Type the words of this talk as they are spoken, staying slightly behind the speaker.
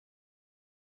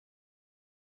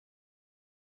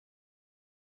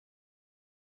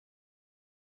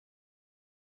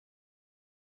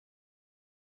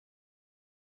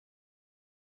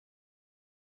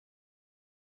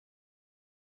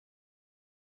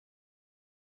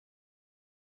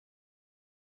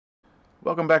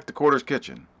Welcome back to Quarters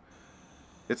Kitchen.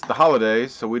 It's the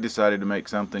holidays, so we decided to make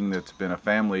something that's been a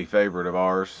family favorite of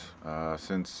ours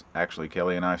since actually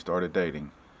Kelly and I started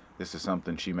dating. This is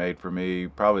something she made for me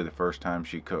probably the first time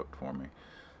she cooked for me.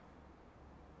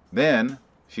 Then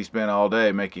she spent all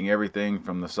day making everything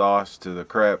from the sauce to the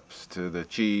crepes to the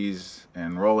cheese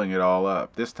and rolling it all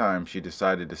up. This time she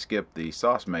decided to skip the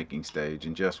sauce making stage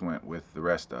and just went with the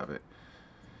rest of it.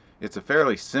 It's a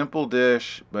fairly simple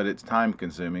dish, but it's time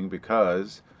consuming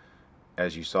because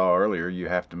as you saw earlier, you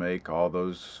have to make all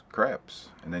those crepes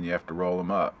and then you have to roll them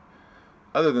up.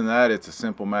 Other than that, it's a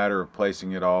simple matter of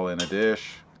placing it all in a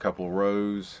dish, a couple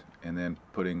rows, and then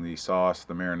putting the sauce,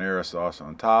 the marinara sauce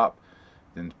on top,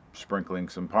 then sprinkling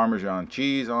some Parmesan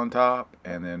cheese on top,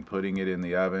 and then putting it in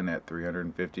the oven at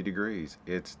 350 degrees.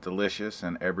 It's delicious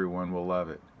and everyone will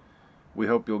love it. We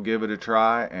hope you'll give it a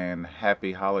try and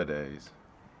happy holidays.